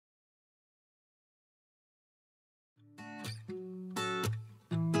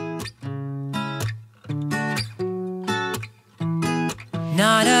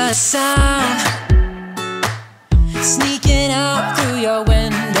Not a sound sneaking out through your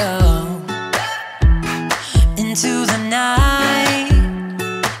window into the night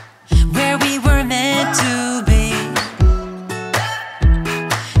where we were meant to be.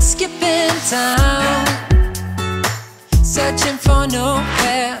 Skipping town, searching for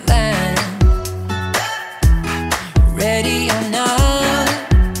nowhere land. Ready or not,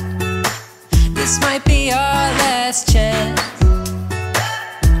 this might be our last chance.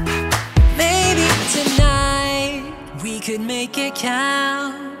 Maybe tonight we could make it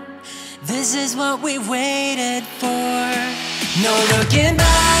count. This is what we waited for. No looking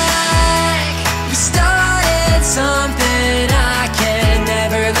back, we started something I can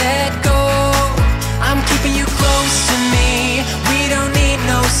never let go. I'm keeping you close to me, we don't need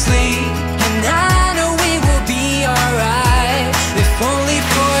no sleep. And I know we will be alright, if only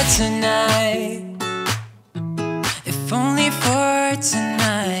for tonight. If only for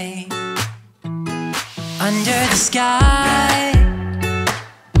tonight. Under the sky,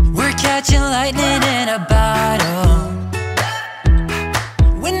 we're catching lightning in a bottle.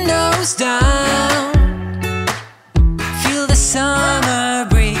 Windows down, feel the summer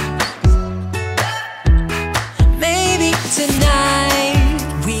breeze. Maybe tonight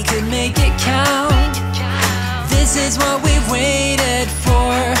we could make it count. This is what we've waited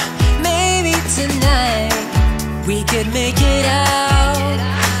for. Maybe tonight we could make it out.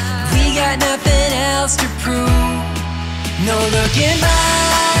 We got nothing else to prove. No looking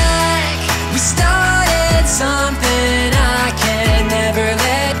back, we started something I can never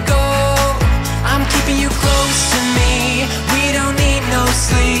let go. I'm keeping you close to me, we don't need no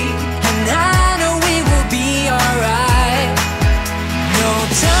sleep. And I know we will be alright. No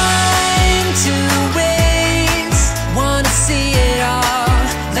time to waste, wanna see it all.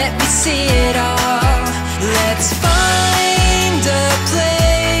 Let me see it all. Let's find a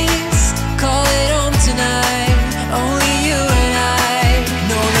place, call it home tonight. Only you and I.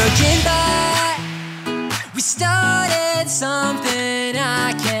 No looking back, we started something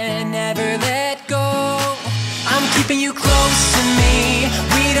I can never let go. I'm keeping you close to me,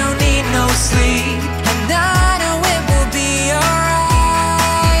 we don't need no sleep. And I know it will be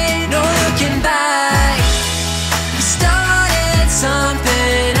alright. No looking back, we started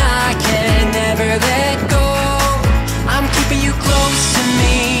something I can never let go. I'm keeping you close to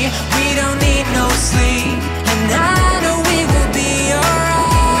me, we don't need no sleep. And I know we will be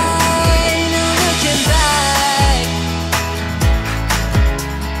alright. No looking back.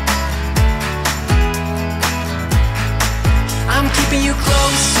 I'm keeping you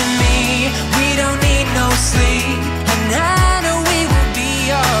close to me, we don't need no sleep. And I know we will be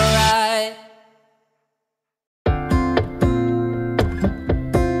alright.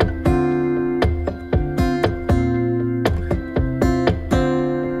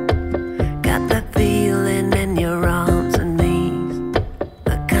 Got that feeling in your arms and knees,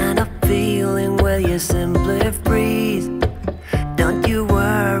 the kind of feeling where you simply freeze. Don't you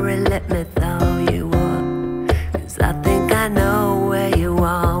worry, let me throw you up, 'cause I think I know where you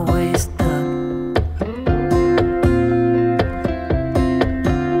always stuck.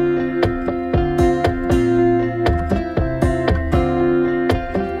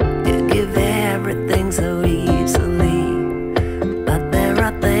 You give everything so easily, but there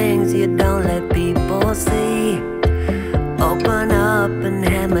are things you don't let people see. Open up and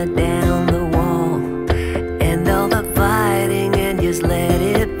hammer down the wall, end all the fighting and just let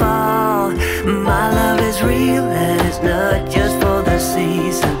it fall. My love is real and it's not just for the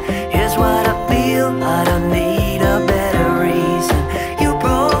season. Here's what I feel, I don't need a better reason. You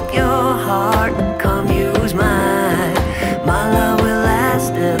broke your heart, come use mine. My love will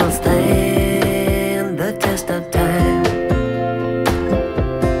last, it'll stand the test of time.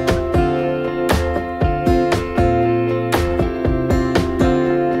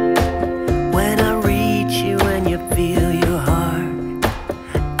 When I reach you and you feel your heart,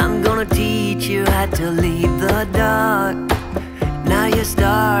 I'm gonna teach you how to leave the dark. Now you're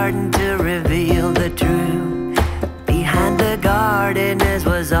starting to reveal the truth. Behind the gardeners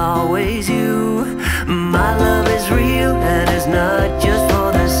was always you. My love is real and it's not just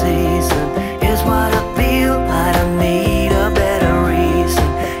for the season. Here's what I feel, I don't need a better reason.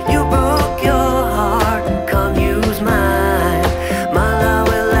 You broke your heart, come use mine. My love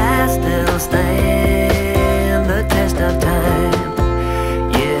will last, it'll stand the test of time.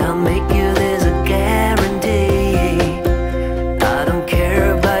 Yeah, I'll make you, there's a guarantee. I don't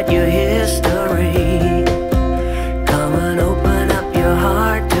care about your history. Come and open up your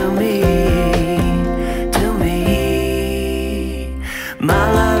heart to me, to me. My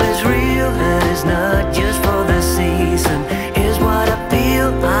love is real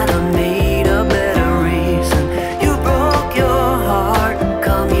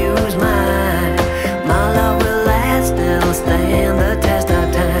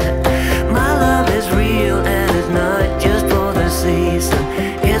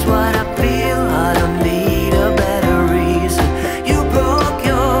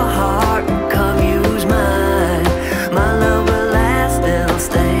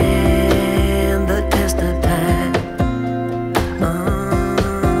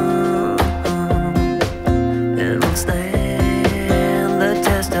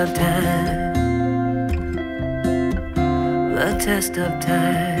test of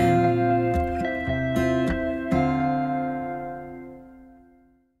time.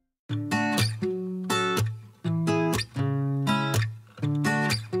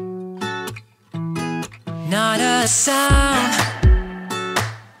 Not a sound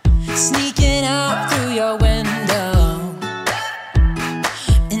sneaking out through your window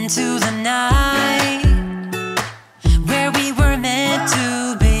into the night where we were meant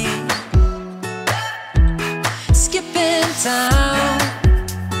to be. Skipping town,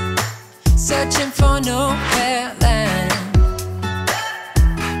 searching for nowhere land.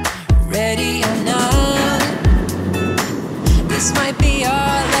 Ready or not, this might be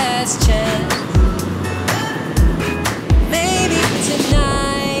our last chance.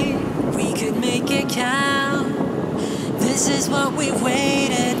 Tonight, we could make it count. This is what we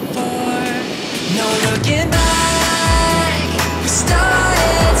waited for. No looking back. We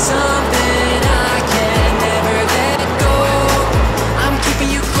started something I can never let go. I'm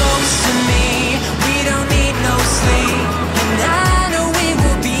keeping you close to me. We don't need no sleep. And I know we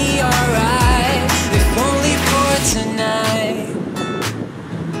will be alright. If only for tonight.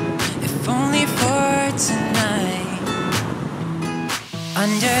 If only for tonight.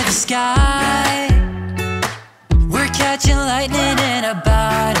 Under the sky, we're catching lightning in a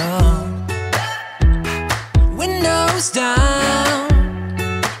bottle. Windows down,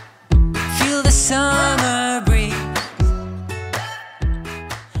 feel the sun